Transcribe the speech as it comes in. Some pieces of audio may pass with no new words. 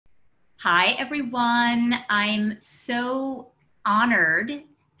Hi, everyone. I'm so honored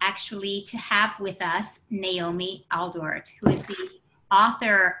actually to have with us Naomi Aldort, who is the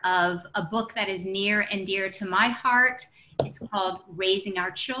author of a book that is near and dear to my heart. It's called Raising Our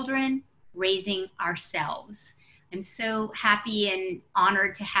Children, Raising Ourselves. I'm so happy and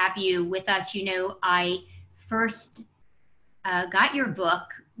honored to have you with us. You know, I first got your book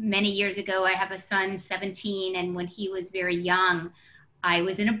many years ago. I have a son, 17, and when he was very young, I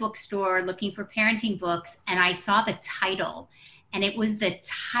was in a bookstore looking for parenting books and I saw the title. And it was the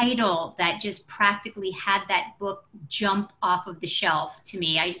title that just practically had that book jump off of the shelf to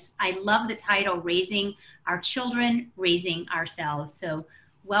me. I love the title, Raising Our Children, Raising Ourselves. So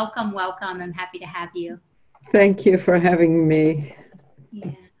welcome, welcome. I'm happy to have you. Thank you for having me,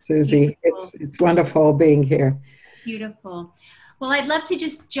 Yeah, Suzi. beautiful. It's wonderful being here. Beautiful. Well, I'd love to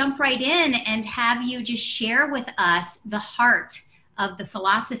just jump right in and have you just share with us the heart of the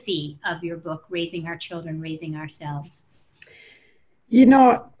philosophy of your book, Raising Our Children, Raising Ourselves. You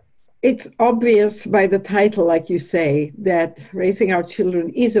know, it's obvious by the title, like you say, that raising our children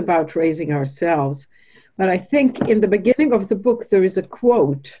is about raising ourselves. But I think in the beginning of the book, there is a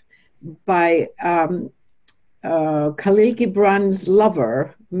quote by Khalil Gibran's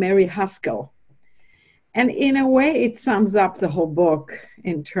lover, Mary Haskell. And in a way, it sums up the whole book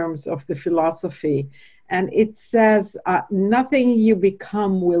in terms of the philosophy. And it says, nothing you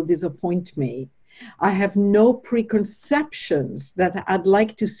become will disappoint me. I have no preconceptions that I'd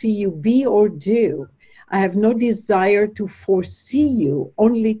like to see you be or do. I have no desire to foresee you,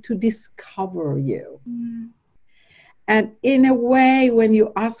 only to discover you. Mm. And in a way, when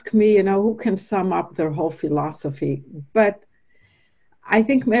you ask me, who can sum up their whole philosophy? But I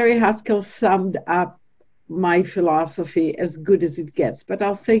think Mary Haskell summed up my philosophy as good as it gets, but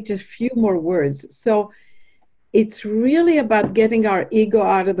I'll say just a few more words. So it's really about getting our ego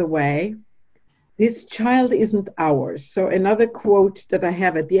out of the way. This child isn't ours. So another quote that I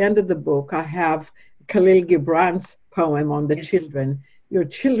have at the end of the book, I have Khalil Gibran's poem on the children. Your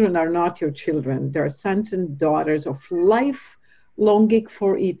children are not your children. They're sons and daughters of life longing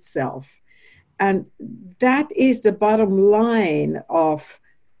for itself. And that is the bottom line of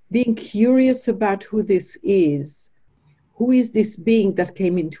being curious about who this is. Who is this being that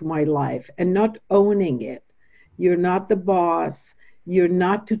came into my life, and not owning it. You're not the boss. You're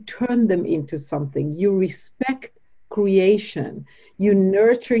not to turn them into something. You respect creation. You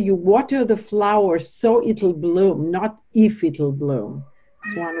nurture, you water the flower so it'll bloom, not if it'll bloom.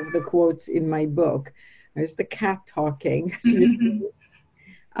 It's one of the quotes in my book. There's the cat talking.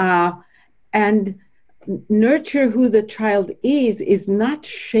 And nurture who the child is not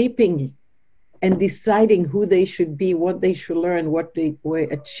shaping and deciding who they should be, what they should learn, what they will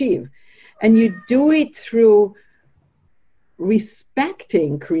achieve. And you do it through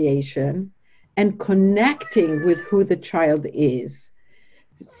respecting creation and connecting with who the child is,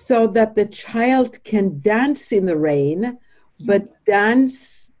 so that the child can dance in the rain, but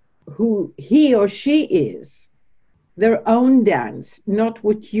dance who he or she is, their own dance, not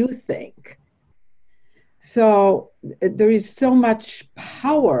what you think. So there is so much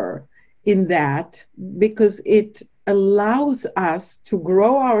power in that, because it allows us to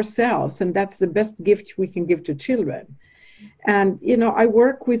grow ourselves, and that's the best gift we can give to children. And, I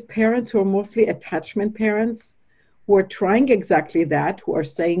work with parents who are mostly attachment parents, who are trying exactly that, who are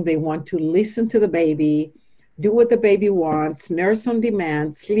saying they want to listen to the baby, do what the baby wants, nurse on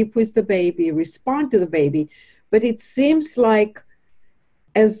demand, sleep with the baby, respond to the baby. But it seems like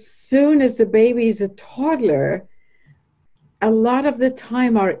as soon as the baby is a toddler, a lot of the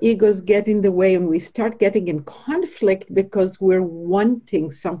time our egos get in the way and we start getting in conflict because we're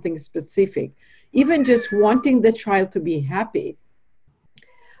wanting something specific, even just wanting the child to be happy.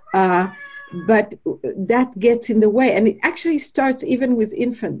 But that gets in the way. And it actually starts even with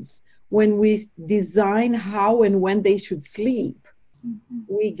infants. When we design how and when they should sleep,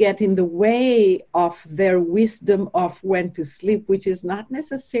 we get in the way of their wisdom of when to sleep, which is not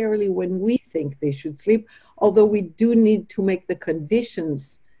necessarily when we think they should sleep, although we do need to make the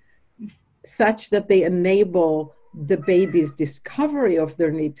conditions such that they enable the baby's discovery of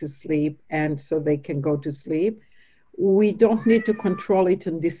their need to sleep, and so they can go to sleep. We don't need to control it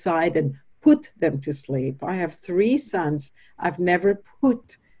and decide and put them to sleep. I have 3 sons. I've never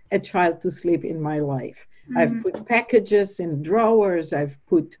put a child to sleep in my life. I've put packages in drawers. I've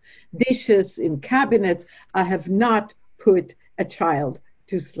put dishes in cabinets. I have not put a child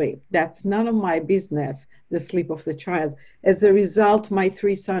to sleep. That's none of my business, the sleep of the child. As a result, my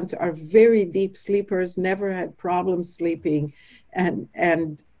 3 sons are very deep sleepers, never had problems sleeping, and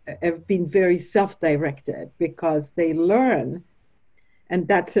have been very self-directed, because they learn And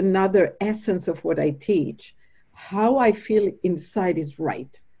that's another essence of what I teach. How I feel inside is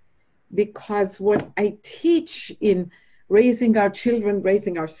right. Because what I teach in raising our children,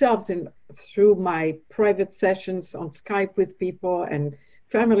 raising ourselves, and through my private sessions on Skype with people and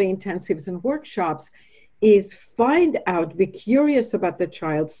family intensives and workshops, is find out, be curious about the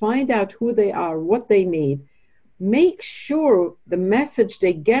child, find out who they are, what they need. Make sure the message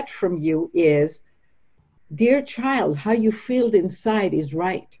they get from you is, dear child, how you feel inside is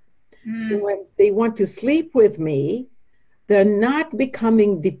right. So when they want to sleep with me, they're not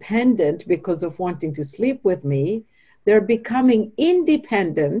becoming dependent because of wanting to sleep with me. They're becoming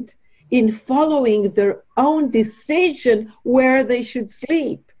independent in following their own decision where they should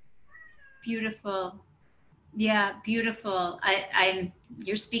sleep. Beautiful. Yeah, beautiful.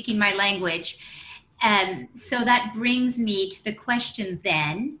 You're speaking my language. And so that brings me to the question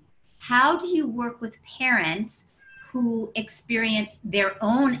then, how do you work with parents who experience their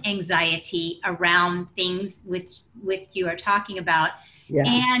own anxiety around things which you are talking about,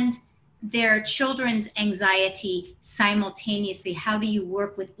 and their children's anxiety simultaneously? How do you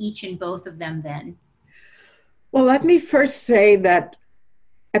work with each and both of them then? Well, let me first say that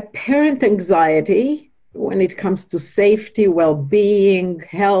a parent anxiety, when it comes to safety, well-being,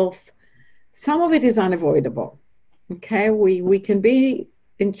 health, some of it is unavoidable. Okay, we can be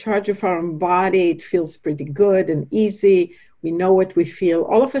in charge of our own body. It feels pretty good and easy. We know what we feel.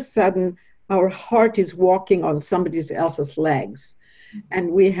 All of a sudden, our heart is walking on somebody else's legs,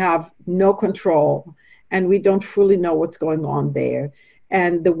 and we have no control, and we don't fully know what's going on there.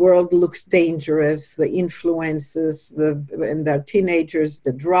 And the world looks dangerous, the influences, when they're teenagers,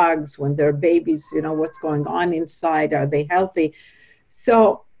 the drugs, when they're babies, what's going on inside, are they healthy?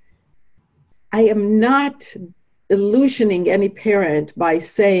 So I am not illusioning any parent by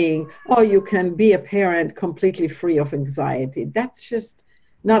saying, oh, you can be a parent completely free of anxiety. That's just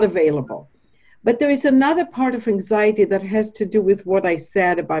not available. But there is another part of anxiety that has to do with what I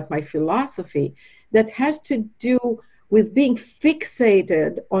said about my philosophy, that has to do with being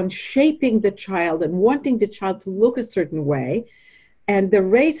fixated on shaping the child and wanting the child to look a certain way. And the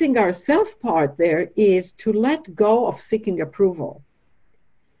raising ourselves part there is to let go of seeking approval.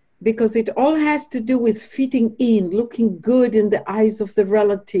 Because it all has to do with fitting in, looking good in the eyes of the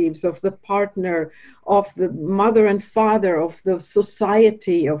relatives, of the partner, of the mother and father, of the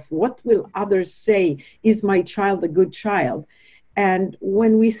society, of what will others say, is my child a good child? And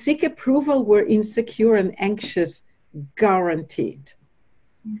when we seek approval, we're insecure and anxious, guaranteed.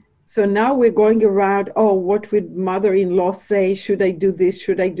 So now we're going around, oh, what would mother-in-law say? Should I do this?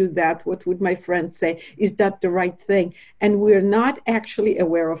 Should I do that? What would my friend say? Is that the right thing? And we're not actually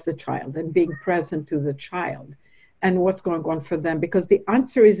aware of the child and being present to the child and what's going on for them, because the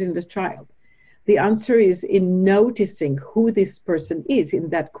answer is in the child. The answer is in noticing who this person is, in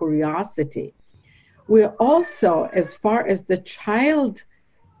that curiosity. We're also, as far as the child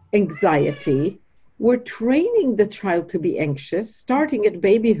anxiety, we're training the child to be anxious, starting at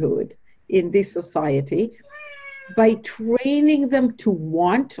babyhood in this society, by training them to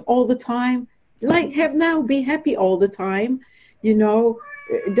want all the time, like have now, be happy all the time,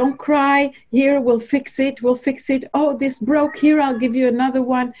 don't cry, here, we'll fix it. Oh, this broke, here, I'll give you another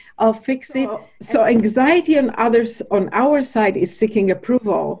one, I'll fix it. So anxiety on our side is seeking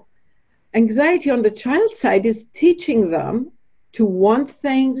approval. Anxiety on the child's side is teaching them to want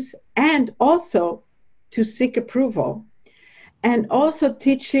things and also to seek approval, and also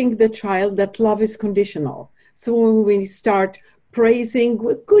teaching the child that love is conditional. So when we start praising,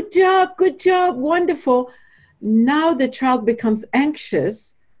 good job, wonderful, now the child becomes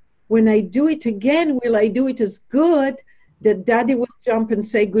anxious. When I do it again, will I do it as good that daddy will jump and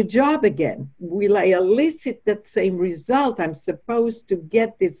say good job again? Will I elicit that same result? I'm supposed to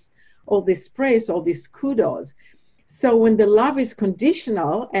get all this praise, all these kudos. So when the love is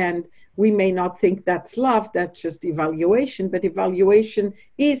conditional, and we may not think that's love, that's just evaluation, but evaluation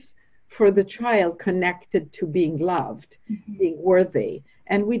is for the child connected to being loved, being worthy.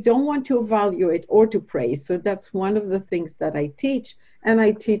 And we don't want to evaluate or to praise. So that's one of the things that I teach. And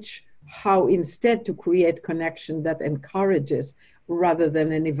I teach how instead to create connection that encourages rather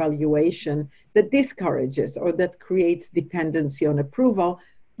than an evaluation that discourages or that creates dependency on approval,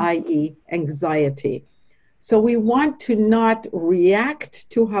 i.e. anxiety. So we want to not react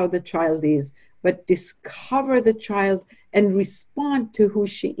to how the child is, but discover the child and respond to who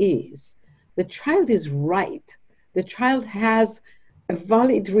she is. The child is right. The child has a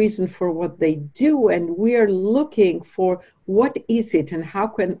valid reason for what they do, and we're looking for what is it and how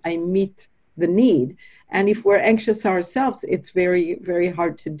can I meet the need. And if we're anxious ourselves, it's very, very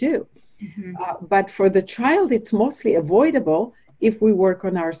hard to do. But for the child, it's mostly avoidable if we work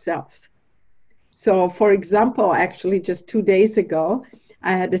on ourselves. So, for example, actually just 2 days ago,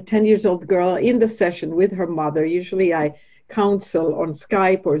 I had a 10-year-old girl in the session with her mother. Usually I counsel on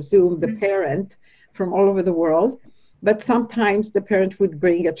Skype or Zoom the parent from all over the world. But sometimes the parent would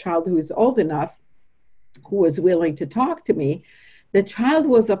bring a child who is old enough, who was willing to talk to me. The child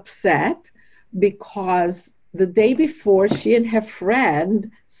was upset because the day before she and her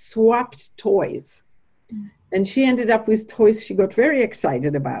friend swapped toys. And she ended up with toys she got very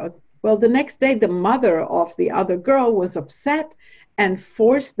excited about. Well, the next day, the mother of the other girl was upset and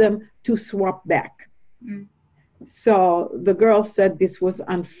forced them to swap back. So the girl said this was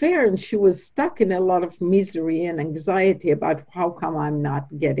unfair, and she was stuck in a lot of misery and anxiety about how come I'm not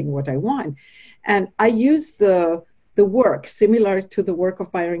getting what I want. And I used the work similar to the work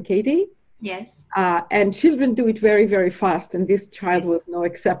of Byron Katie. Yes. And children do it very, very fast, and this child was no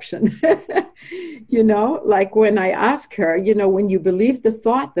exception. You know, like when I asked her, you know, when you believe the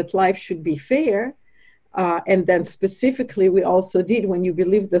thought that life should be fair, and then specifically we also did when you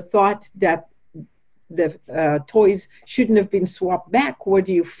believe the thought that the toys shouldn't have been swapped back, what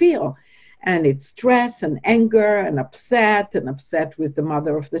do you feel? And it's stress and anger and upset with the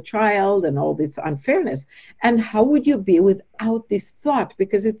mother of the child and all this unfairness. And how would you be without this thought?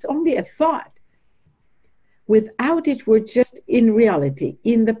 Because it's only a thought. Without it, we're just in reality,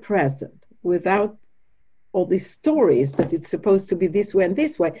 in the present, without all these stories that it's supposed to be this way and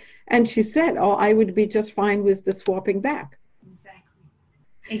this way. And she said, oh, I would be just fine with the swapping back.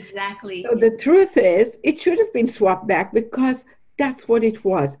 Exactly. So the truth is, it should have been swapped back because that's what it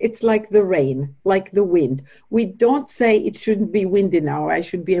was. It's like the rain, like the wind. We don't say it shouldn't be windy now. I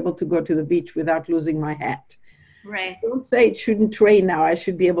should be able to go to the beach without losing my hat. Right. Don't say it shouldn't rain now. I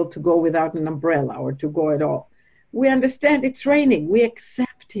should be able to go without an umbrella or to go at all. We understand it's raining. We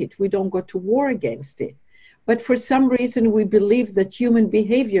accept it. We don't go to war against it. But for some reason, we believe that human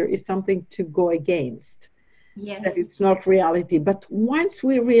behavior is something to go against. Yes. That it's not reality. But once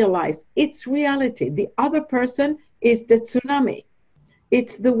we realize it's reality, the other person is the tsunami.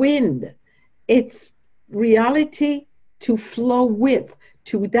 It's the wind. It's reality to flow with.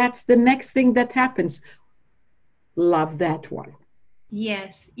 That's the next thing that happens. Love that one.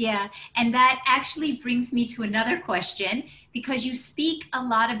 Yes, yeah. And that actually brings me to another question, because you speak a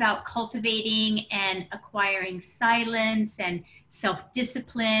lot about cultivating and acquiring silence and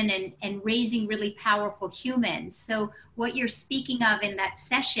self-discipline and raising really powerful humans. So what you're speaking of in that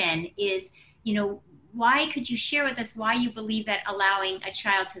session is, you know, why could you share with us why you believe that allowing a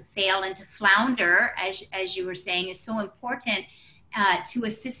child to fail and to flounder, as you were saying, is so important to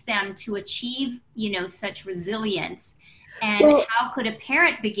assist them to achieve, you know, such resilience? And how could a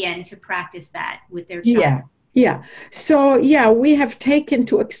parent begin to practice that with their child? Yeah. So, we have taken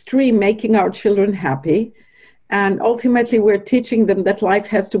to extreme making our children happy. And ultimately, we're teaching them that life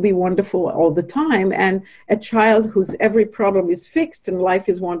has to be wonderful all the time. And a child whose every problem is fixed and life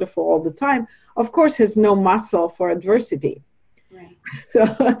is wonderful all the time, of course, has no muscle for adversity. Right.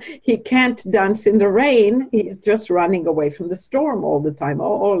 So he can't dance in the rain. He's just running away from the storm all the time.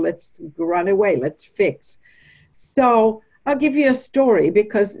 Oh, let's run away. Let's fix. So I'll give you a story,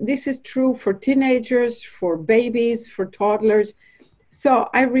 because this is true for teenagers, for babies, for toddlers. So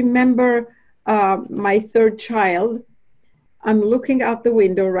I remember my third child. I'm looking out the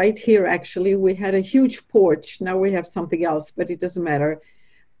window right here, actually. We had a huge porch. Now we have something else, but it doesn't matter.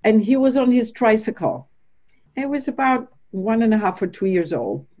 And he was on his tricycle. It was about 1.5 or 2 years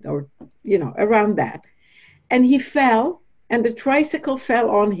old, or, you know, around that. And he fell, and the tricycle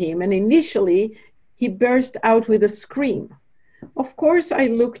fell on him. And initially, he burst out with a scream. Of course, I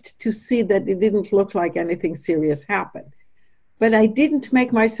looked to see that it didn't look like anything serious happened, but I didn't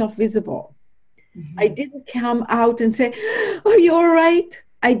make myself visible. Mm-hmm. I didn't come out and say, "Are you all right?"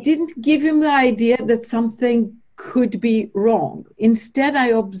 I didn't give him the idea that something could be wrong. Instead, I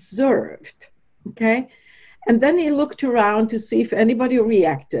observed, okay? And then he looked around to see if anybody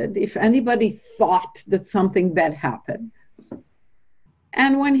reacted, if anybody thought that something bad happened.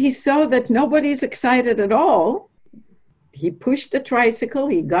 And when he saw that nobody's excited at all, he pushed the tricycle,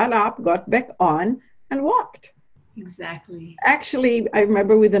 he got up, got back on, and walked. Exactly. Actually, I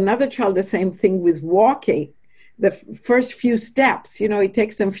remember with another child, the same thing with walking. The first few steps, you know, it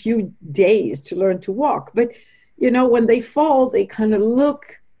takes them a few days to learn to walk. But, you know, when they fall, they kind of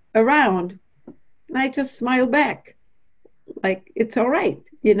look around, and I just smile back. Like, it's all right.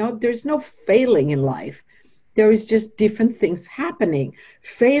 You know, there's no failing in life. There is just different things happening.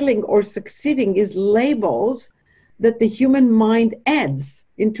 Failing or succeeding is labels that the human mind adds,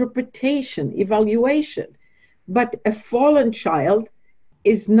 interpretation, evaluation. But a fallen child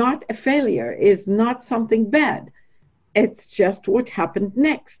is not a failure, is not something bad. It's just what happened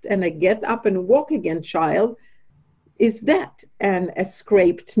next. And a get up and walk again child is that. And a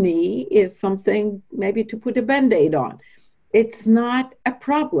scraped knee is something maybe to put a Band-Aid on. It's not a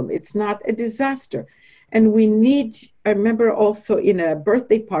problem. It's not a disaster. And we need, I remember also in a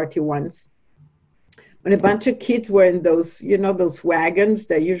birthday party once, when a bunch of kids were in those, you know, those wagons,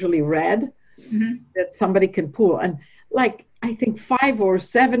 they're usually red, that somebody can pull. And like, I think 5 or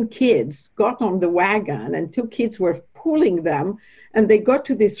 7 kids got on the wagon and 2 kids were pulling them. And they got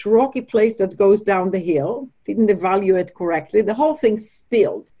to this rocky place that goes down the hill, didn't evaluate correctly. The whole thing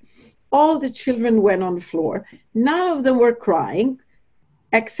spilled. All the children went on the floor. None of them were crying,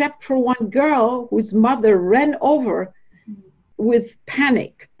 except for one girl whose mother ran over with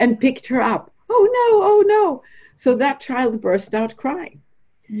panic and picked her up. Oh no, oh no. So that child burst out crying.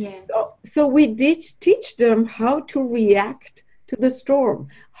 Yes. So we did teach them how to react to the storm,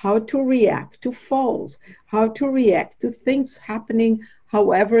 how to react to falls, how to react to things happening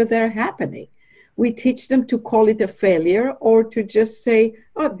however they're happening. We teach them to call it a failure or to just say,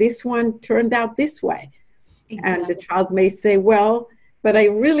 oh, this one turned out this way. Exactly. And the child may say, well, but I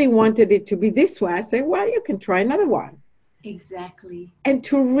really wanted it to be this way. I say, well, you can try another one. Exactly. And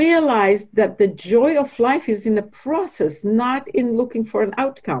to realize that the joy of life is in a process, not in looking for an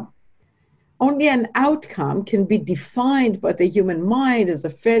outcome. Only an outcome can be defined by the human mind as a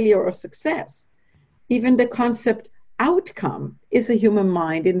failure or success. Even the concept outcome is a human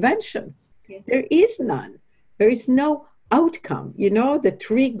mind invention. Yes. There is none. There is no outcome. You know, the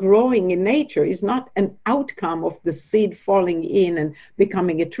tree growing in nature is not an outcome of the seed falling in and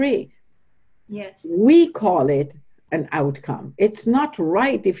becoming a tree. Yes. We call it an outcome. It's not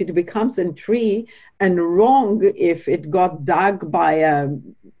right if it becomes a tree and wrong if it got dug by a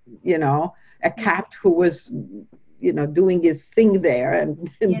cat who was, doing his thing there and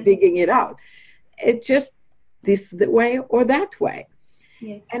yes. digging it out. It's just this way or that way.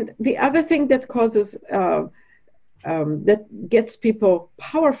 Yes. And the other thing that causes, that gets people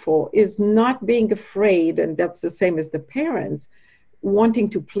powerful is not being afraid, and that's the same as the parents, wanting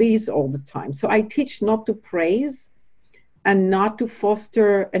to please all the time. So I teach not to praise and not to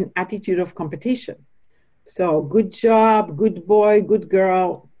foster an attitude of competition. So good job, good boy, good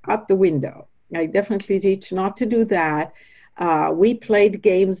girl, out the window. I definitely teach not to do that. We played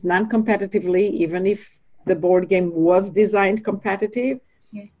games non-competitively, even if the board game was designed competitive.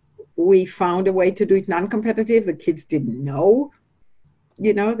 Yeah. We found a way to do it non-competitive. The kids didn't know,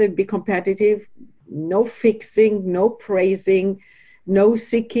 they'd be competitive. No fixing, no praising, no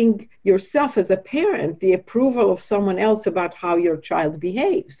seeking yourself as a parent the approval of someone else about how your child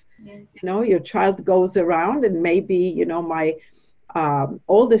behaves. Yes. Your child goes around and maybe, my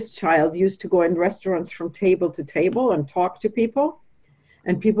oldest child used to go in restaurants from table to table and talk to people.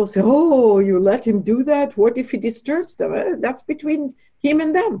 And people say, oh, you let him do that? What if he disturbs them? That's between him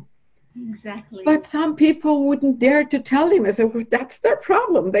and them. Exactly. But some people wouldn't dare to tell him. I said, well, that's their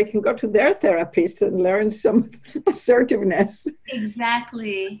problem. They can go to their therapist and learn some assertiveness.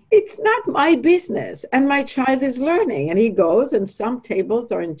 Exactly. It's not my business. And my child is learning. And he goes, and some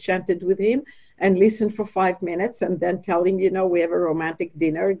tables are enchanted with him and listen for 5 minutes and then tell him, we have a romantic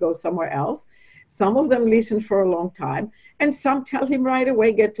dinner, go somewhere else. Some of them listen for a long time. And some tell him right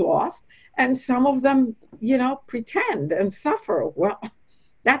away, get lost. And some of them, pretend and suffer. Well,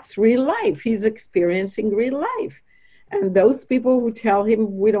 that's real life. He's experiencing real life. And those people who tell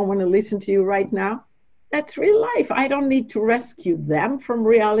him, we don't want to listen to you right now, that's real life. I don't need to rescue them from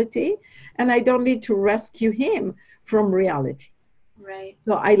reality, and I don't need to rescue him from reality. Right.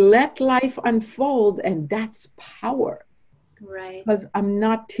 So I let life unfold, and that's power. Right. Because I'm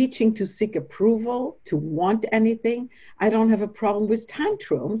not teaching to seek approval, to want anything. I don't have a problem with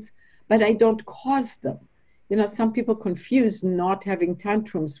tantrums, but I don't cause them. Some people confuse not having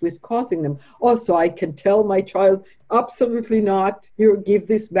tantrums with causing them. Also, I can tell my child, absolutely not, here, give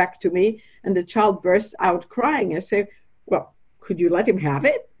this back to me. And the child bursts out crying. I say, well, could you let him have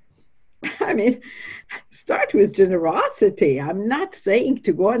it? I mean, start with generosity. I'm not saying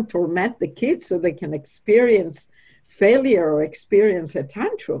to go and torment the kids so they can experience failure or experience a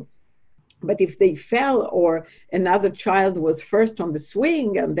tantrum. But if they fell or another child was first on the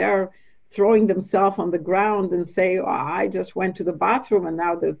swing and they're throwing themselves on the ground and say, oh, I just went to the bathroom and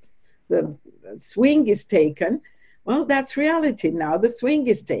now the swing is taken. Well, that's reality now. The swing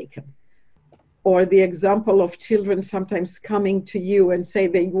is taken. Or the example of children sometimes coming to you and say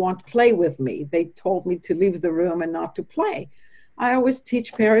they won't play with me. They told me to leave the room and not to play. I always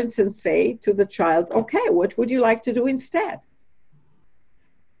teach parents and say to the child, okay, what would you like to do instead?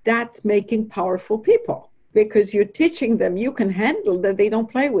 That's making powerful people, because you're teaching them you can handle that they don't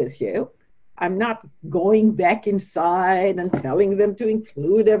play with you. I'm not going back inside and telling them to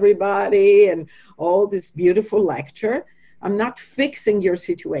include everybody and all this beautiful lecture. I'm not fixing your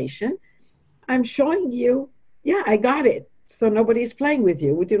situation. I'm showing you, yeah, I got it. So nobody's playing with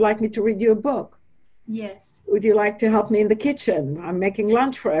you. Would you like me to read you a book? Yes. Would you like to help me in the kitchen? I'm making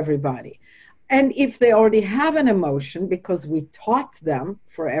lunch for everybody. And if they already have an emotion because we taught them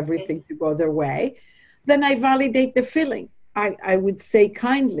for everything Yes. to go their way, then I validate the feeling. I would say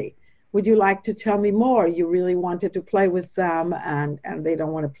kindly, would you like to tell me more? You really wanted to play with them and they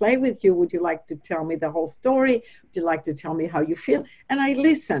don't want to play with you. Would you like to tell me the whole story? Would you like to tell me how you feel? And I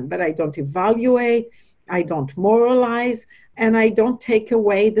listen, but I don't evaluate, I don't moralize, and I don't take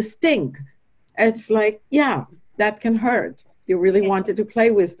away the sting. It's like, yeah, that can hurt. You really wanted to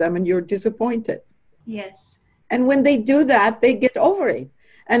play with them and you're disappointed. Yes. And when they do that, they get over it.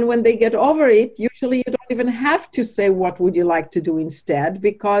 And when they get over it, usually you don't even have to say, what would you like to do instead?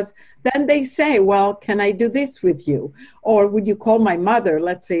 Because then they say, well, can I do this with you? Or would you call my mother,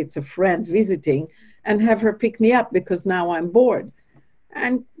 let's say it's a friend visiting, and have her pick me up because now I'm bored?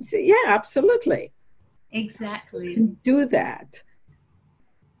 And yeah, absolutely. Exactly. Do that.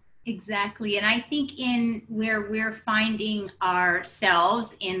 Exactly. And I think in where we're finding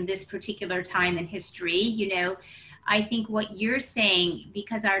ourselves in this particular time in history, you know, I think what you're saying,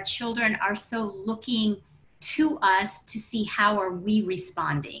 because our children are so looking to us to see how are we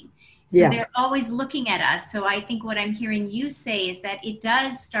responding. So they're always looking at us. So I think what I'm hearing you say is that it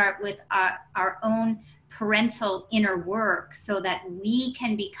does start with our own parental inner work so that we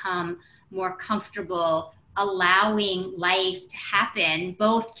can become more comfortable allowing life to happen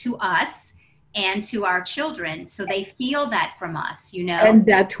both to us and to our children, so they feel that from us, you know. And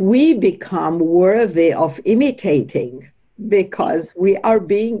that we become worthy of imitating because we are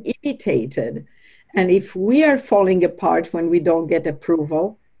being imitated. And if we are falling apart when we don't get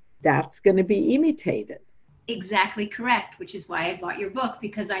approval, that's going to be imitated. Exactly correct, which is why I bought your book,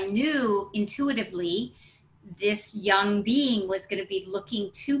 because I knew intuitively this young being was going to be looking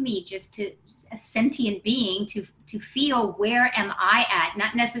to me, just to a sentient being, to feel where am I at,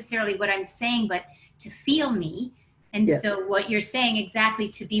 not necessarily what I'm saying, but to feel me. And so what you're saying exactly,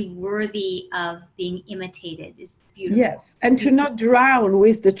 to be worthy of being imitated, is beautiful. Yes, and to not drown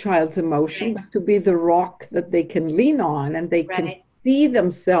with the child's emotion, but to be the rock that they can lean on, and they can see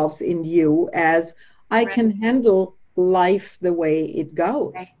themselves in you as, I can handle life the way it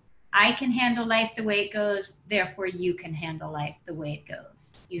goes. I can handle life the way it goes, therefore you can handle life the way it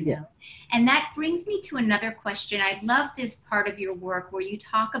goes, you know. And that brings me to another question. I love this part of your work where you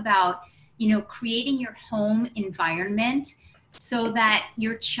talk about, you know, creating your home environment so that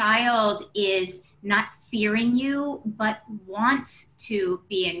your child is not fearing you, but wants to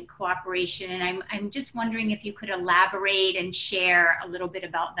be in cooperation. And I'm just wondering if you could elaborate and share a little bit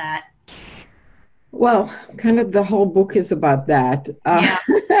about that. Well, kind of the whole book is about that.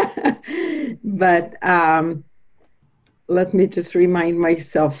 But let me just remind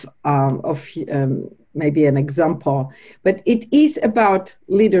myself of maybe an example. But it is about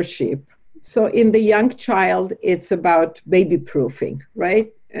leadership. So in the young child, it's about baby proofing,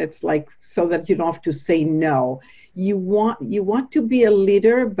 right? It's like so that you don't have to say no. You want to be a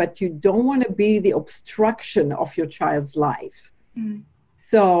leader, but you don't want to be the obstruction of your child's life.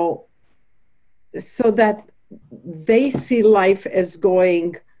 So that they see life as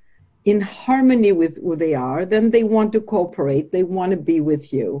going in harmony with who they are, then they want to cooperate, they want to be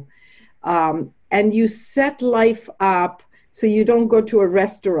with you. And you set life up so you don't go to a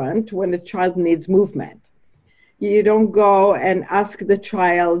restaurant when a child needs movement. You don't go and ask the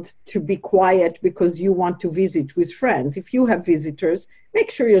child to be quiet because you want to visit with friends. If you have visitors, make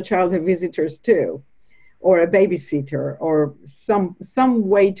sure your child has visitors too, or a babysitter, or some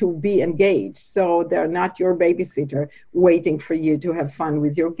way to be engaged. So they're not your babysitter waiting for you to have fun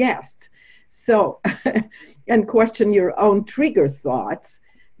with your guests. So, and question your own trigger thoughts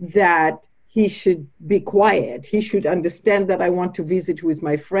that he should be quiet. He should understand that I want to visit with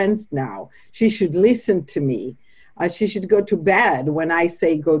my friends now. She should listen to me. She should go to bed when I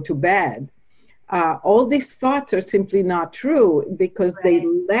say go to bed. All these thoughts are simply not true because they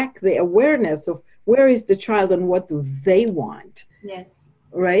lack the awareness of where is the child and what do they want.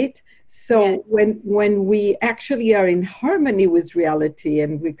 Right? So when we actually are in harmony with reality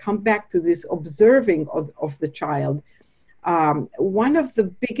and we come back to this observing of the child, one of the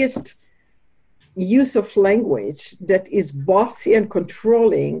biggest use of language that is bossy and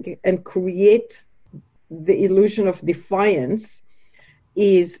controlling and creates the illusion of defiance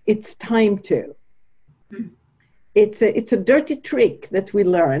is it's time to. It's a dirty trick that we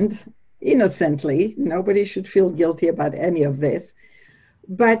learned innocently. Nobody should feel guilty about any of this.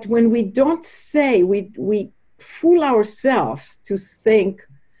 But when we don't say, we fool ourselves to think,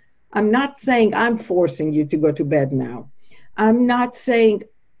 I'm not saying I'm forcing you to go to bed now. I'm not saying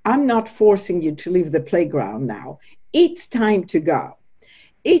I'm not forcing you to leave the playground now. It's time to go.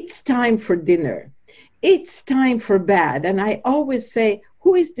 It's time for dinner. It's time for bed. And I always say,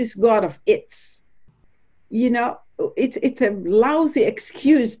 who is this God of it's? You know, it's a lousy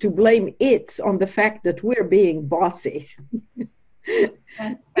excuse to blame it's on the fact that we're being bossy.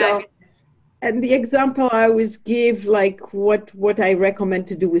 That's So, fabulous. and the example I always give, like what I recommend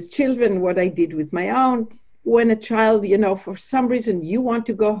to do with children, what I did with my own, when a child, you know, for some reason you want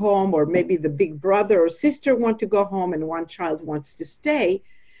to go home, or maybe the big brother or sister want to go home and one child wants to stay.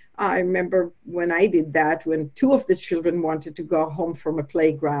 I remember when I did that, when two of the children wanted to go home from a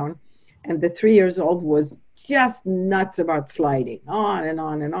playground, and the 3-year-old was just nuts about sliding on and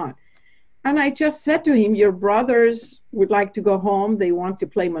on and on. And I just said to him, your brothers would like to go home. They want to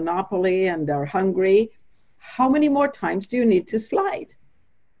play Monopoly and are hungry. How many more times do you need to slide?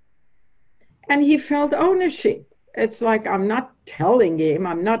 And he felt ownership. It's like, I'm not telling him,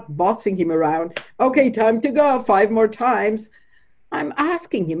 I'm not bossing him around. Okay, time to go, 5 more times. I'm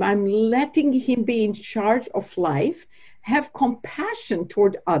asking him, I'm letting him be in charge of life, have compassion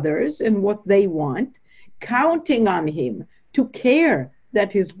toward others and what they want, counting on him to care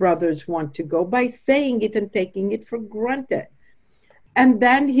that his brothers want to go by saying it and taking it for granted. And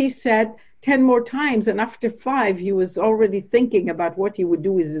then he said 10 more times, and after 5, he was already thinking about what he would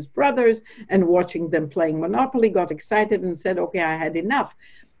do with his brothers and watching them playing Monopoly, got excited and said, okay, I had enough.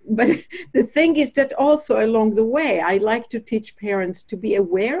 But the thing is that also along the way, I like to teach parents to be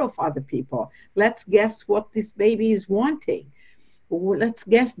aware of other people. Let's guess what this baby is wanting. Let's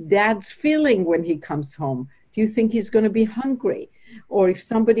guess dad's feeling when he comes home. Do you think he's going to be hungry? Or if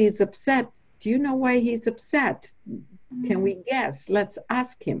somebody is upset, do you know why he's upset? Can we guess? Let's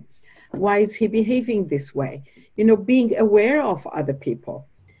ask him. Why is he behaving this way? You know, being aware of other people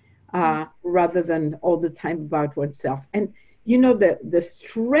rather than all the time about oneself. And, you know, the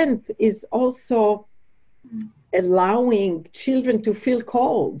strength is also allowing children to feel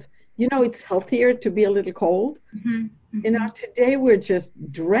cold. You know, it's healthier to be a little cold. Mm-hmm. Mm-hmm. You know, today we're just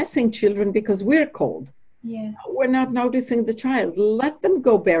dressing children because we're cold. Yeah. We're not noticing the child. Let them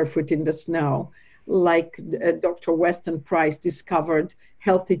go barefoot in the snow, like Dr. Weston Price discovered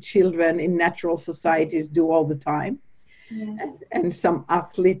healthy children in natural societies do all the time. Yes. And some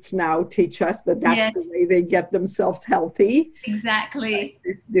athletes now teach us that that's Yes. the way they get themselves healthy. Exactly.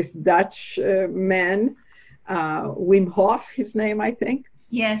 This Dutch man, Wim Hof, his name, I think.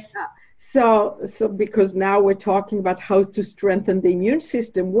 Yes. So because now we're talking about how to strengthen the immune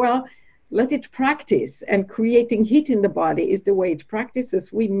system, well, let it practice. And creating heat in the body is the way it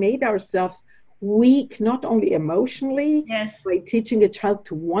practices. We made ourselves weak, not only emotionally, Yes. by teaching a child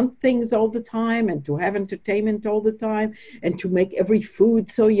to want things all the time and to have entertainment all the time and to make every food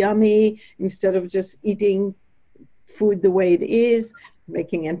so yummy instead of just eating food the way it is,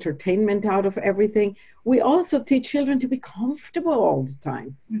 making entertainment out of everything. We also teach children to be comfortable all the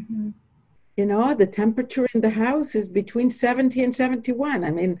time. Mm-hmm. You know, the temperature in the house is between 70 and 71.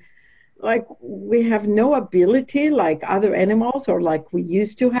 I mean, like we have no ability like other animals or like we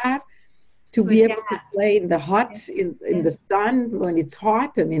used to have to be able to play in the hot, in the sun when it's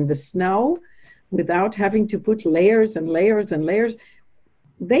hot and in the snow without having to put layers and layers and layers.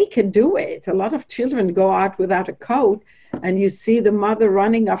 They can do it. A lot of children go out without a coat and you see the mother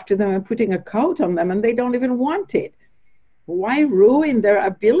running after them and putting a coat on them and they don't even want it. Why ruin their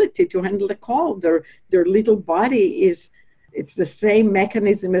ability to handle the cold? Their little body it's the same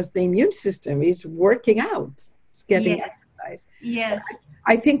mechanism as the immune system. It's working out. It's getting exercise. Yes.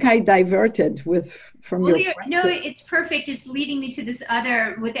 I think I diverted from your question. No, it's perfect. It's leading me to this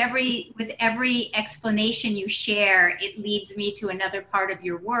other, with every explanation you share, it leads me to another part of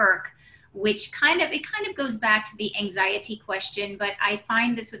your work, which kind of goes back to the anxiety question. But I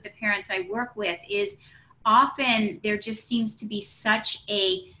find this with the parents I work with is often there just seems to be such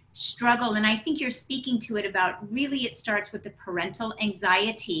a struggle. And I think you're speaking to it about really it starts with the parental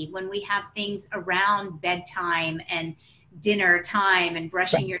anxiety when we have things around bedtime and dinner time and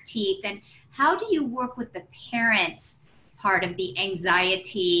brushing your teeth. And how do you work with the parents part of the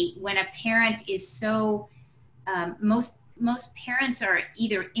anxiety when a parent is so, most parents are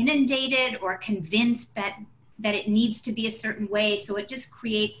either inundated or convinced that it needs to be a certain way. So it just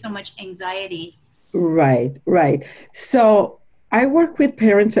creates so much anxiety. Right. So I work with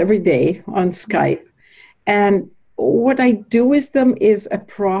parents every day on Skype, and what I do with them is a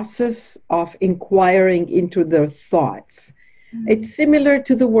process of inquiring into their thoughts. It's similar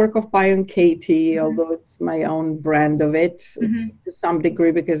to the work of Byron Katie, although it's my own brand of it to some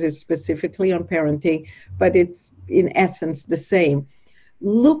degree because it's specifically on parenting, but it's in essence the same.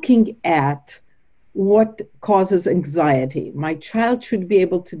 Looking at what causes anxiety. My child should be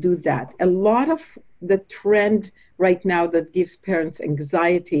able to do that. A lot of the trend right now that gives parents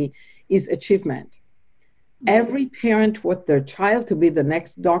anxiety is achievement. Every parent wants their child to be the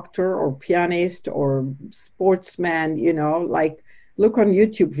next doctor or pianist or sportsman, you know, like look on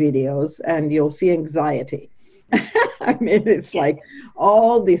YouTube videos and you'll see anxiety. I mean, it's like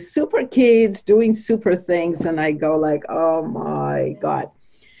all these super kids doing super things. And I go like, oh my God,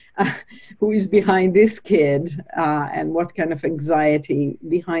 who is behind this kid and what kind of anxiety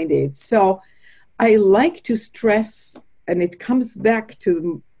behind it? So I like to stress, and it comes back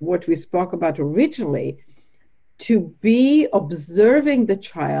to what we spoke about originally, to be observing the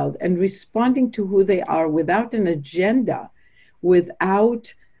child and responding to who they are without an agenda,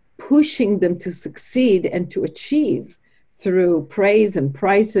 without pushing them to succeed and to achieve through praise and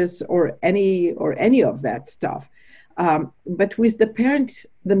prizes or any of that stuff. But with the parents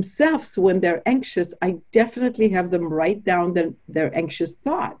themselves, when they're anxious, I definitely have them write down their anxious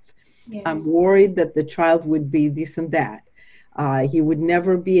thoughts. Yes. I'm worried that the child would be this and that. He would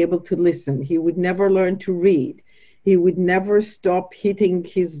never be able to listen. He would never learn to read. He would never stop hitting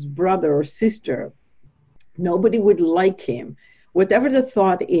his brother or sister. Nobody would like him. Whatever the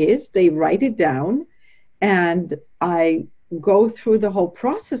thought is, they write it down, and I go through the whole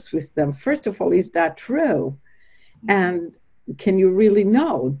process with them. First of all, is that true? And can you really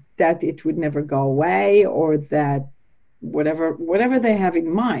know that it would never go away, or that whatever they have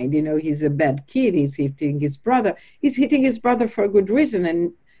in mind, you know, he's a bad kid, he's hitting his brother for a good reason.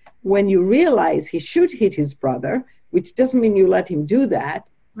 And when you realize he should hit his brother, which doesn't mean you let him do that,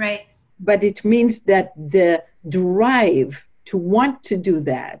 right? But it means that the drive to want to do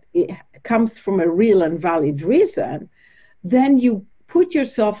that, it comes from a real and valid reason, then you put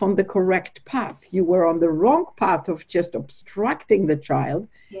yourself on the correct path. You were on the wrong path of just obstructing the child,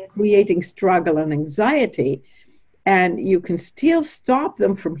 yes, creating struggle and anxiety, and you can still stop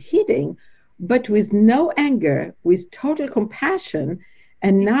them from hitting, but with no anger, with total compassion.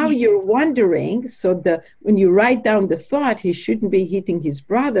 And now you're wondering, so when you write down the thought, he shouldn't be hitting his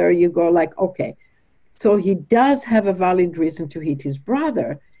brother, you go like, okay, so he does have a valid reason to hit his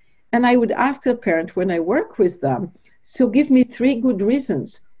brother. And I would ask the parent when I work with them, so give me 3 good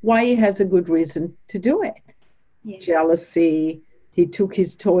reasons why he has a good reason to do it. Yeah. Jealousy, he took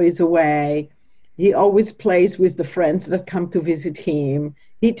his toys away, he always plays with the friends that come to visit him,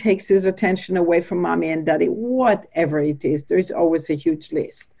 he takes his attention away from mommy and daddy, whatever it is, there's always a huge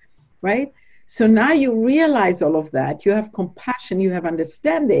list, right? So now you realize all of that, you have compassion, you have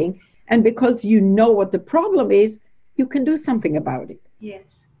understanding, and because you know what the problem is, you can do something about it. Yes.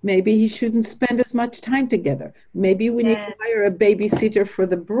 Maybe he shouldn't spend as much time together. Maybe we need to hire a babysitter for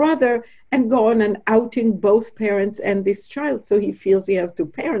the brother and go on an outing, both parents and this child, so he feels he has 2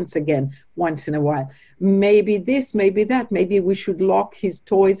 parents again once in a while. Maybe this, maybe that. Maybe we should lock his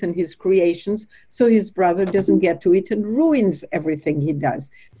toys and his creations so his brother doesn't get to it and ruins everything he does.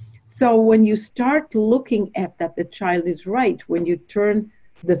 So when you start looking at that the child is right, when you turn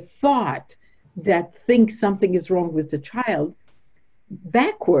the thought that thinks something is wrong with the child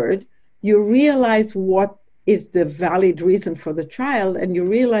backward, you realize what is the valid reason for the child, and you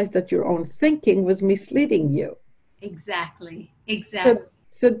realize that your own thinking was misleading you. Exactly.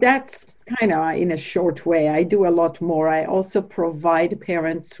 So that's kind of in a short way. I do a lot more. I also provide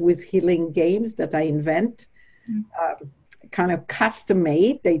parents with healing games that I invent, kind of custom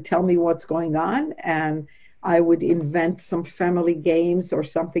made. They tell me what's going on, and I would invent some family games or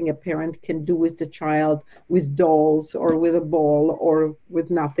something a parent can do with the child, with dolls or with a ball or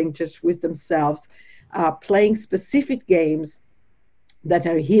with nothing, just with themselves, playing specific games that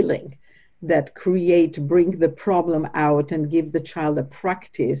are healing, that bring the problem out and give the child a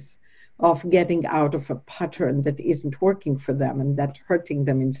practice of getting out of a pattern that isn't working for them and that hurting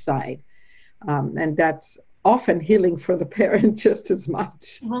them inside. And that's often healing for the parent just as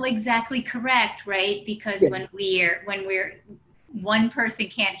much. Well, exactly correct, right? Because when we're one person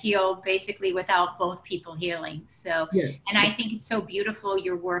can't heal basically without both people healing. So, and I think it's so beautiful,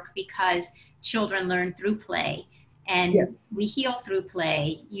 your work, because children learn through play and we heal through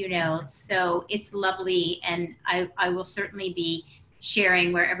play, you know, so it's lovely. And I will certainly be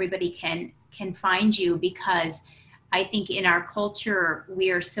sharing where everybody can find you, because I think in our culture,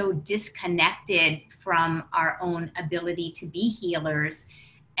 we are so disconnected from our own ability to be healers,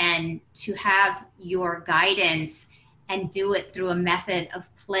 and to have your guidance and do it through a method of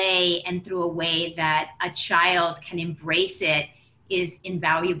play and through a way that a child can embrace it is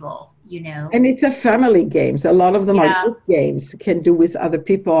invaluable, you know. And it's a family games. A lot of them are Yeah. group games, can do with other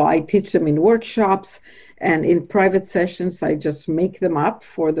people. I teach them in workshops and in private sessions. I just make them up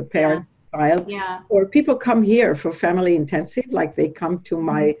for the parent, child. Yeah. Or people come here for family intensive, like they come to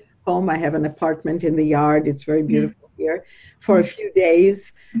my home. I have an apartment in the yard. It's very beautiful here for a few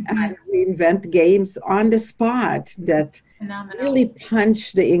days. And we invent games on the spot that Phenomenal. really punch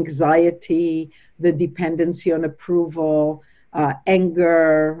the anxiety, the dependency on approval,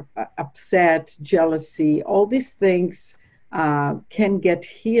 anger, upset, jealousy. All these things can get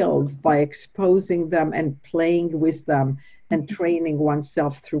healed by exposing them and playing with them and training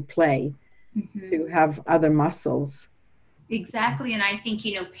oneself through play to have other muscles. Exactly. And I think,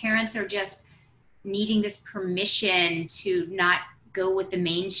 you know, parents are just needing this permission to not go with the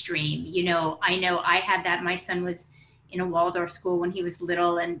mainstream. You know I had that. My son was in a Waldorf school when he was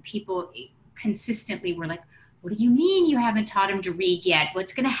little, and people consistently were like, what do you mean you haven't taught him to read yet?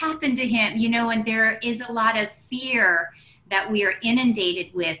 What's going to happen to him? You know, and there is a lot of fear that we are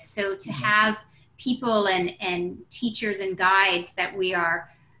inundated with. So to have people and teachers and guides that we are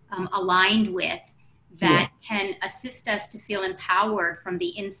aligned with that can assist us to feel empowered from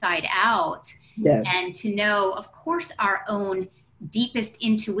the inside out. Yes. And to know, of course, our own deepest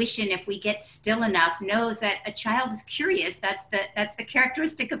intuition, if we get still enough, knows that a child is curious. That's the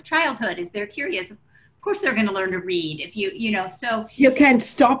characteristic of childhood, is they're curious. Of course they're going to learn to read. If you know, so you can't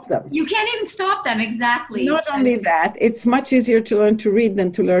stop them. You can't even stop them. Exactly. Not only that, it's much easier to learn to read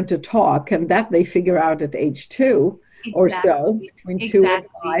than to learn to talk, and that they figure out at age 2 or so, between 2 and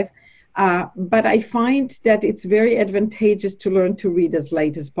 5. But I find that it's very advantageous to learn to read as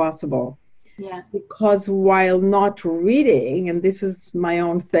late as possible. Yeah. Because while not reading, and this is my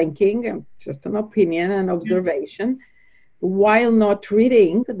own thinking, and just an opinion and observation, while not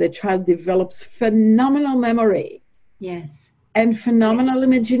reading, the child develops phenomenal memory. Yes. And phenomenal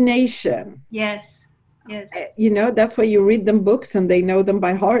imagination. Yes. Yes. You know, that's why you read them books and they know them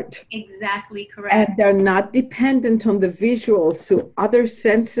by heart. Exactly correct. And they're not dependent on the visuals, so other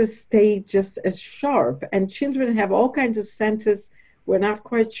senses stay just as sharp. And children have all kinds of senses. We're not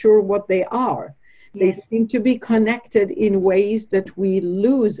quite sure what they are. They seem to be connected in ways that we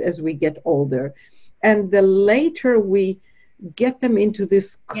lose as we get older. And the later we get them into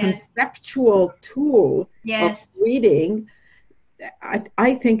this conceptual tool of reading,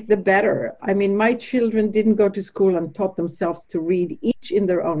 I think the better. I mean, my children didn't go to school and taught themselves to read, each in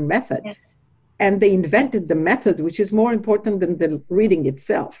their own method. Yes. And they invented the method, which is more important than the reading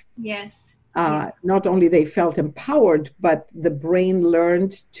itself. Yes. Not only they felt empowered, but the brain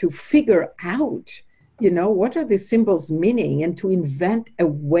learned to figure out, you know, what are the symbols meaning, and to invent a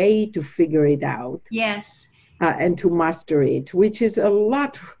way to figure it out. Yes. And to master it, which is a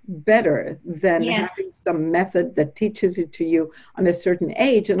lot better than having some method that teaches it to you on a certain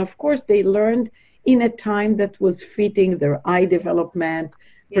age. And of course, they learned in a time that was fitting their eye development,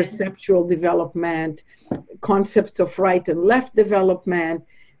 perceptual development, concepts of right and left development.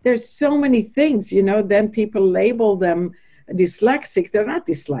 There's so many things, you know, then people label them dyslexic. They're not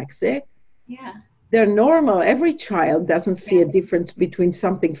dyslexic. Yeah. They're normal. Every child doesn't see a difference between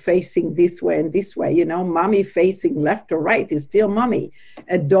something facing this way and this way. You know, mommy facing left or right is still mommy.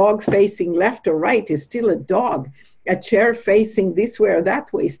 A dog facing left or right is still a dog. A chair facing this way or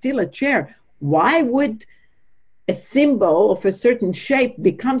that way is still a chair. Why would a symbol of a certain shape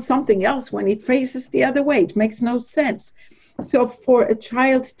become something else when it faces the other way? It makes no sense. So for a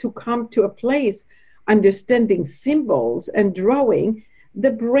child to come to a place understanding symbols and drawing, the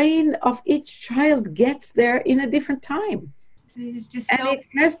brain of each child gets there in a different time. It's just and it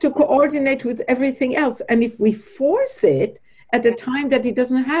has to coordinate with everything else. And if we force it at a time that it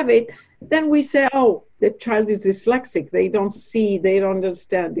doesn't have it, then we say, oh, the child is dyslexic. They don't see, they don't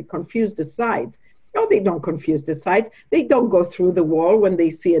understand, they confuse the sides. No, they don't confuse the sides. They don't go through the wall when they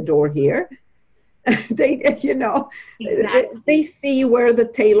see a door here. They, you know, they see where the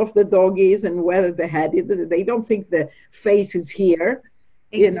tail of the dog is and where the head is. They don't think the face is here.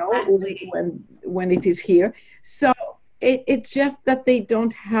 You know, when it is here. So it's just that they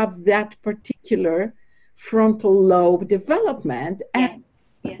don't have that particular frontal lobe development. And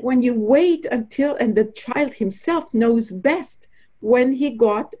when you wait until, and the child himself knows best when he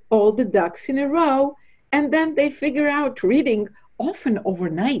got all the ducks in a row, and then they figure out reading often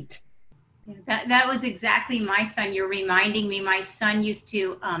overnight. That was exactly my son. You're reminding me, my son used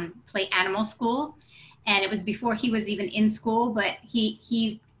to play animal school. And it was before he was even in school, but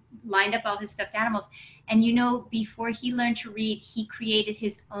he lined up all his stuffed animals. And, you know, before he learned to read, he created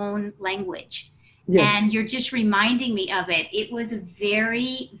his own language. Yes. And you're just reminding me of it. It was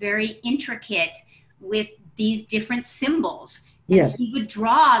very, very intricate with these different symbols. And Yes. he would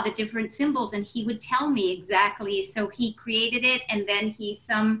draw the different symbols and he would tell me exactly. So he created it and then he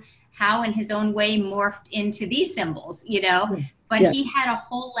somehow in his own way morphed into these symbols, you know. But Yes. he had a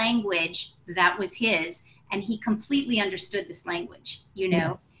whole language that was his and he completely understood this language, you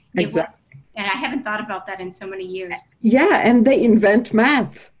know. Yeah, It was, exactly. and I haven't thought about that in so many years. Yeah, and they invent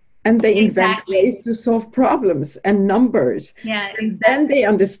math and they invent Exactly. ways to solve problems and numbers. Yeah, And exactly. then they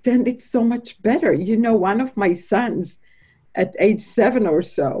understand it so much better. You know, one of my sons at age 7 or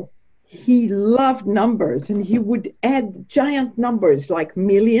so, he loved numbers and he would add giant numbers like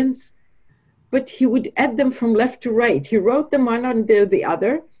millions, but he would add them from left to right. He wrote them one under the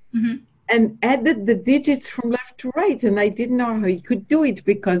other and added the digits from left to right. And I didn't know how he could do it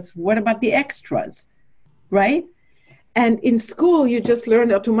because what about the extras, right? And in school, you just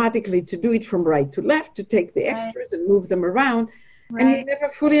learn automatically to do it from right to left, to take the extras and move them around. And you never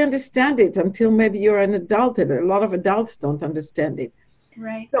fully understand it until maybe you're an adult, and a lot of adults don't understand it.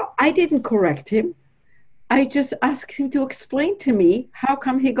 Right. So I didn't correct him. I just asked him to explain to me how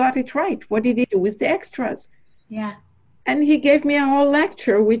come he got it right. What did he do with the extras? Yeah. And he gave me a whole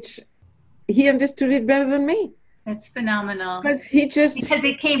lecture, which he understood it better than me. That's phenomenal. Because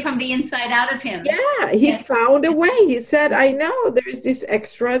it came from the inside out of him. Yeah, he found a way. He said, I know there's these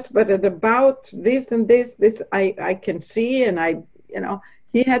extras, but at about this and this I can see, and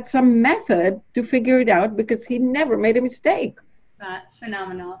he had some method to figure it out because he never made a mistake. That's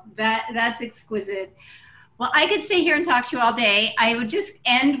phenomenal. That's exquisite. Well, I could stay here and talk to you all day. I would just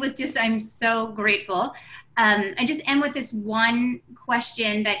end with I'm so grateful. I just end with this one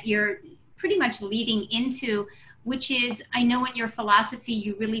question that you're pretty much leading into, which is, I know in your philosophy,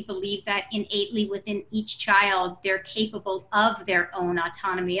 you really believe that innately within each child, they're capable of their own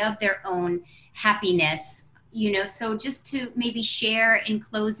autonomy, of their own happiness, so just to maybe share in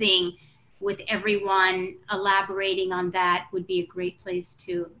closing with everyone, elaborating on that would be a great place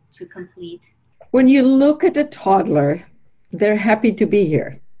to complete. When you look at a toddler, they're happy to be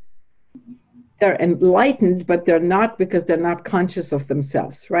here. They're enlightened, but they're not because they're not conscious of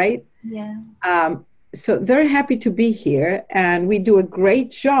themselves, right? Yeah. So they're happy to be here, and we do a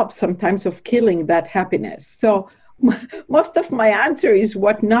great job sometimes of killing that happiness. So most of my answer is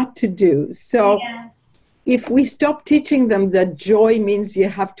what not to do. So if we stop teaching them that joy means you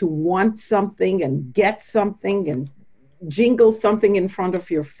have to want something and get something and jingle something in front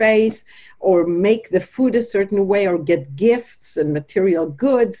of your face or make the food a certain way or get gifts and material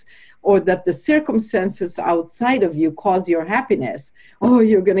goods, or that the circumstances outside of you cause your happiness. Oh,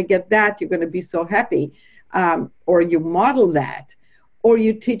 you're going to get that, you're going to be so happy. Or you model that. Or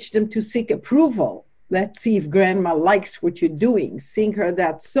you teach them to seek approval. Let's see if grandma likes what you're doing. Sing her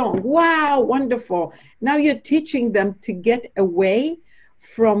that song. Wow, wonderful. Now you're teaching them to get away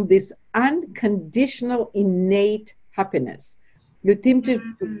from this unconditional, innate happiness. You teach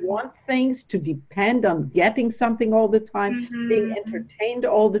them to want things, to depend on getting something all the time, being entertained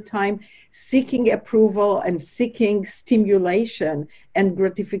all the time, seeking approval and seeking stimulation and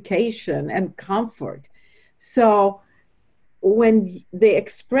gratification and comfort. So when they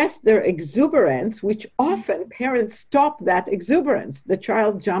express their exuberance, which often parents stop that exuberance, the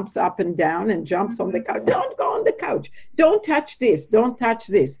child jumps up and down and jumps on the couch. Don't go on the couch. Don't touch this. Don't touch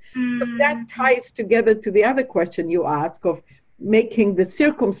this. So that ties together to the other question you ask of making the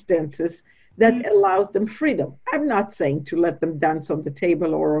circumstances that allows them freedom. I'm not saying to let them dance on the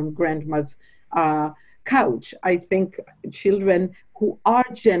table or on grandma's couch. I think children who are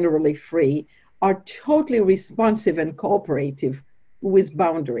generally free are totally responsive and cooperative with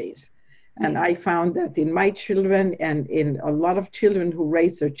boundaries. And I found that in my children and in a lot of children who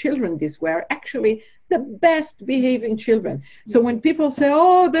raise their children this way are actually the best behaving children. So when people say,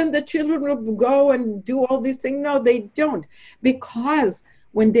 oh, then the children will go and do all these things. No, they don't. Because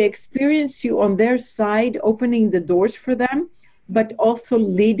when they experience you on their side, opening the doors for them, but also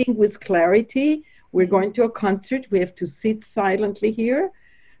leading with clarity, we're going to a concert, we have to sit silently here.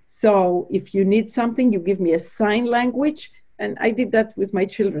 So if you need something, you give me a sign language. And I did that with my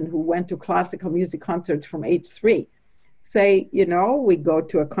children who went to classical music concerts from age 3. Say, we go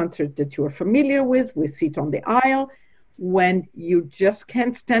to a concert that you are familiar with, we sit on the aisle. When you just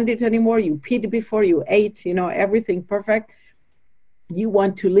can't stand it anymore, you peed before you ate, everything perfect. You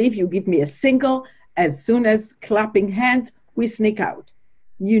want to leave, you give me a signal. As soon as clapping hands, we sneak out.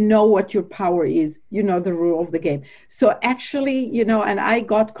 You know what your power is. You know the rule of the game. So actually, and I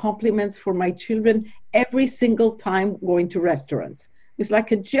got compliments for my children every single time going to restaurants. It's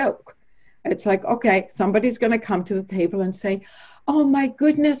like a joke. It's like, okay, somebody's going to come to the table and say, Oh my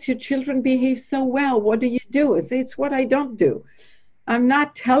goodness, your children behave so well. What do you do? I say, it's what I don't do. I'm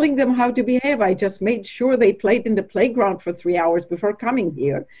not telling them how to behave. I just made sure they played in the playground for 3 hours before coming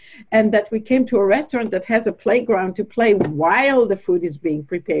here, and that we came to a restaurant that has a playground to play while the food is being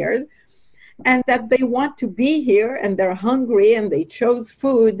prepared, and that they want to be here and they're hungry and they chose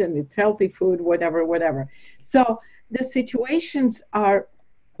food and it's healthy food, whatever, whatever. So the situations are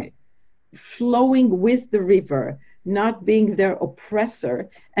flowing with the river, not being their oppressor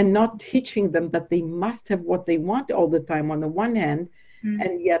and not teaching them that they must have what they want all the time on the one hand,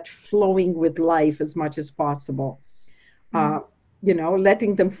 and yet flowing with life as much as possible.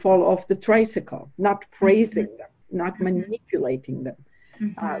 Letting them fall off the tricycle, not praising them, not manipulating them,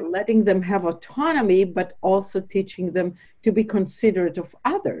 letting them have autonomy, but also teaching them to be considerate of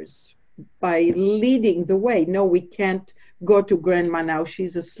others by leading the way. No, we can't go to grandma now,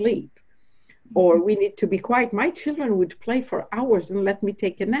 she's asleep. Or we need to be quiet. My children would play for hours and let me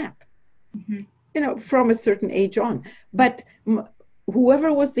take a nap, from a certain age on. But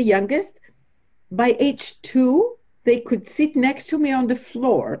whoever was the youngest, by age 2, they could sit next to me on the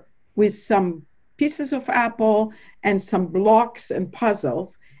floor with some pieces of apple and some blocks and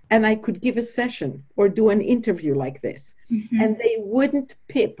puzzles, and I could give a session or do an interview like this. And they wouldn't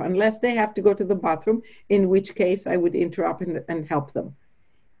pip unless they have to go to the bathroom, in which case I would interrupt and help them.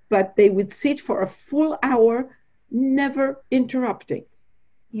 But they would sit for a full hour, never interrupting.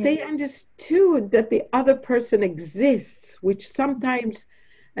 Yes. They understood that the other person exists, which sometimes,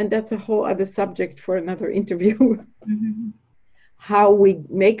 and that's a whole other subject for another interview, how we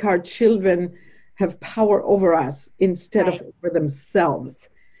make our children have power over us instead of over themselves.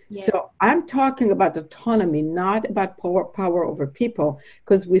 Yes. So I'm talking about autonomy, not about power over people,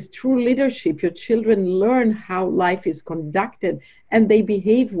 because with true leadership, your children learn how life is conducted and they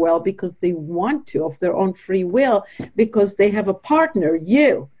behave well because they want to, of their own free will, because they have a partner,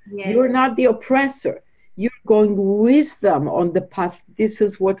 you. Yes. You're not the oppressor. You're going with them on the path. This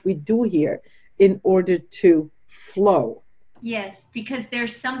is what we do here in order to flow. Yes, because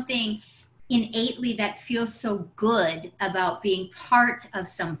there's something innately that feels so good about being part of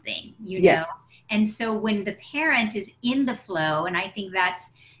something, know. And so when the parent is in the flow, and I think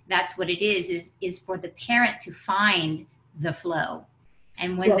that's what it is for the parent to find the flow.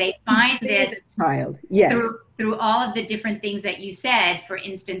 And when they find this child, through all of the different things that you said, for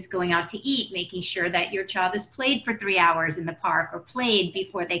instance, going out to eat, making sure that your child has played for 3 hours in the park or played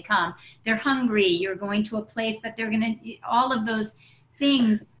before they come, they're hungry, you're going to a place that they're going to, all of those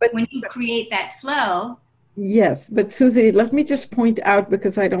things, but when you create that flow. Yes, but Suzi, let me just point out,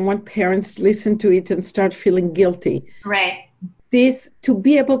 because I don't want parents to listen to it and start feeling guilty. Right. To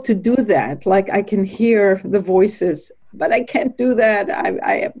be able to do that, like I can hear the voices, but I can't do that.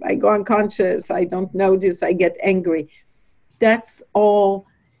 I go unconscious. I don't notice. I get angry. That's all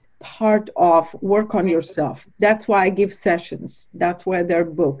part of work on yourself. That's why I give sessions. That's why there are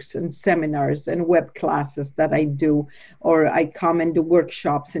books and seminars and web classes that I do, or I come and do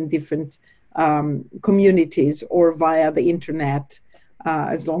workshops in different communities or via the internet,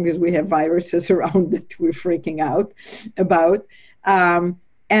 as long as we have viruses around that we're freaking out about.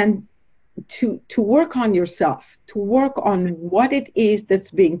 And to work on yourself, to work on what it is that's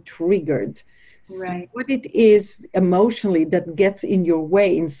being triggered. Right. So what it is emotionally that gets in your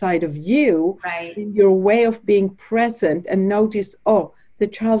way inside of you, in your way of being present, and notice, the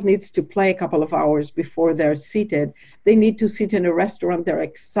child needs to play a couple of hours before they're seated. They need to sit in a restaurant they're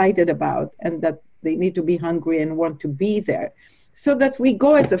excited about, and that they need to be hungry and want to be there. So that we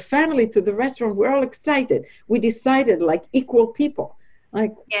go as a family to the restaurant, we're all excited. We decided like equal people.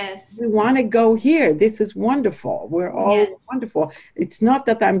 Like, we want to go here. This is wonderful. We're all wonderful. It's not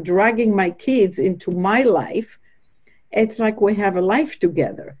that I'm dragging my kids into my life. It's like we have a life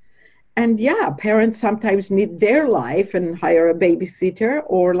together. And parents sometimes need their life and hire a babysitter.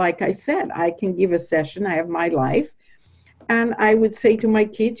 Or like I said, I can give a session. I have my life. And I would say to my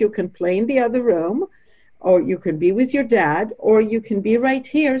kids, you can play in the other room, or you can be with your dad, or you can be right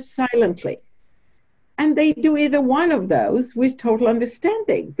here silently. And they do either one of those with total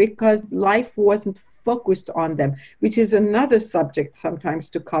understanding, because life wasn't focused on them, which is another subject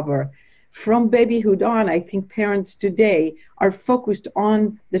sometimes to cover. From babyhood on, I think parents today are focused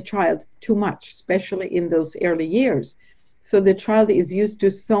on the child too much, especially in those early years. So the child is used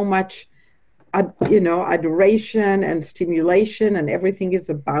to so much, adoration and stimulation, and everything is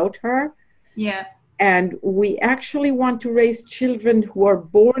about her. Yeah. And we actually want to raise children who are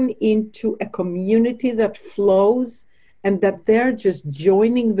born into a community that flows and that they're just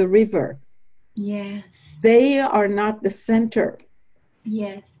joining the river. Yes. They are not the center.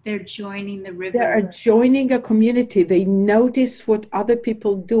 Yes, they're joining the They are river. joining a community. They notice what other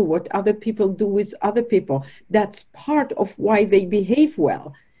people do, what other people do with other people. That's part of why they behave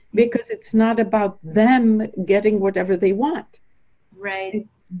well, because it's not about them getting whatever they want. Right. It's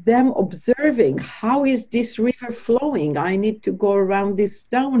them observing, how is this river flowing? I need to go around this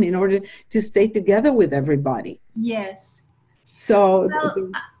stone in order to stay together with everybody. Yes. So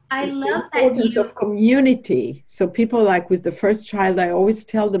Well, I the love that importance you. of community. So people, like with the first child, I always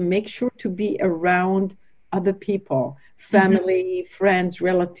tell them, make sure to be around other people, Mhm. family, friends,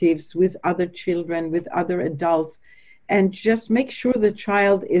 relatives, with other children, with other adults, and just make sure the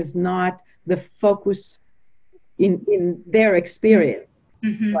child is not the focus in their experience,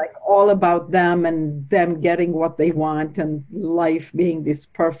 Mhm. like all about them and them getting what they want and life being this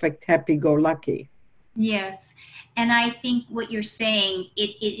perfect happy-go-lucky. Yes. And I think what you're saying,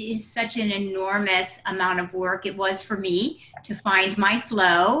 it is such an enormous amount of work. It was for me to find my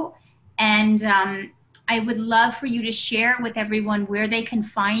flow. And I would love for you to share with everyone where they can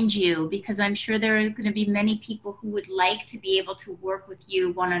find you, because I'm sure there are going to be many people who would like to be able to work with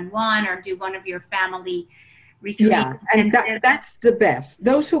you one-on-one or do one of your family retreats. Yeah, and that's the best.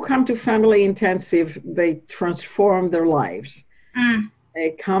 Those who come to family intensive, they transform their lives. Mm,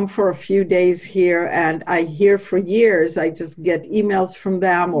 They come for a few days here, and I hear for years, I just get emails from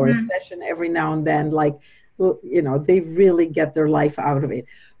them or a mm, session every now and then, like, well, they really get their life out of it.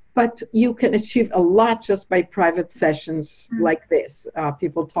 But you can achieve a lot just by private sessions mm. like this.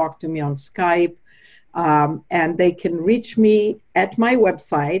 People talk to me on Skype, and they can reach me at my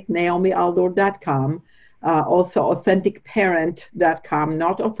website, naomialdort.com. Also authenticparent.com,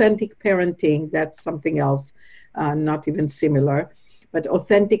 not authentic parenting, that's something else, not even similar, but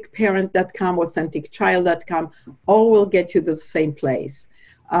authenticparent.com, authenticchild.com, all will get you to the same place.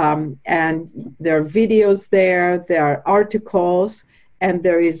 And there are videos there are articles, and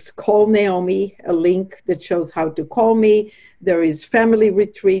there is Call Naomi, a link that shows how to call me. There is Family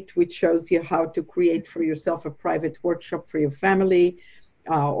Retreat, which shows you how to create for yourself a private workshop for your family.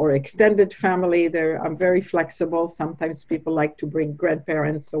 Or extended family. I'm very flexible. Sometimes people like to bring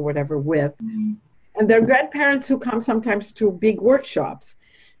grandparents or whatever with. And there are grandparents who come sometimes to big workshops.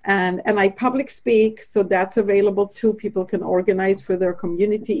 And I public speak, so that's available too. People can organize for their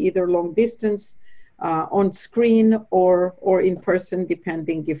community, either long distance, on screen, or in person,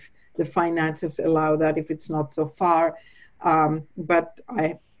 depending if the finances allow that, if it's not so far. But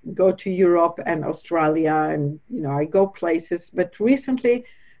I go to Europe and Australia, and I go places. But recently,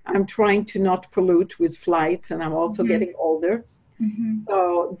 I'm trying to not pollute with flights, and I'm also Mhm. getting older. Mhm.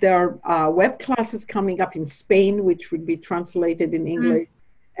 So there are web classes coming up in Spain, which would be translated in Mm. English,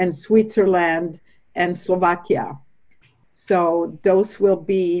 and Switzerland and Slovakia. So those will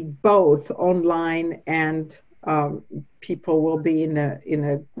be both online, and people will be in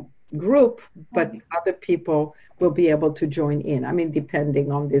a group, but other people will be able to join in. I mean,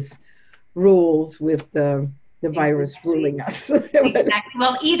 depending on these rules with the virus Exactly. ruling us. Exactly.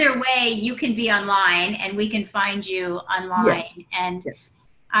 Well, either way, you can be online and we can find you Yes, online. And yes,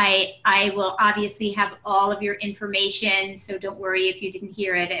 I will obviously have all of your information. So don't worry if you didn't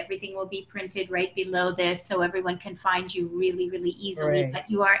hear it. Everything will be printed right below this so everyone can find you really, really easily. right. But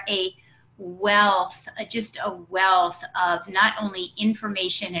you are a wealth, just a wealth of not only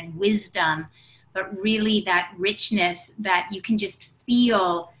information and wisdom, but really that richness that you can just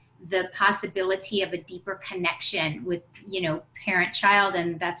feel the possibility of a deeper connection with, parent child.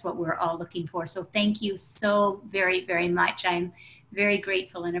 And that's what we're all looking for. So thank you so very, very much. I'm very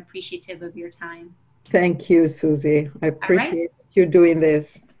grateful and appreciative of your time. Thank you, Susie. I All right. appreciate you doing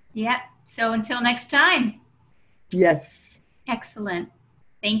this. Yeah. So until next time. Yes. Excellent.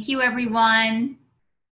 Thank you, everyone.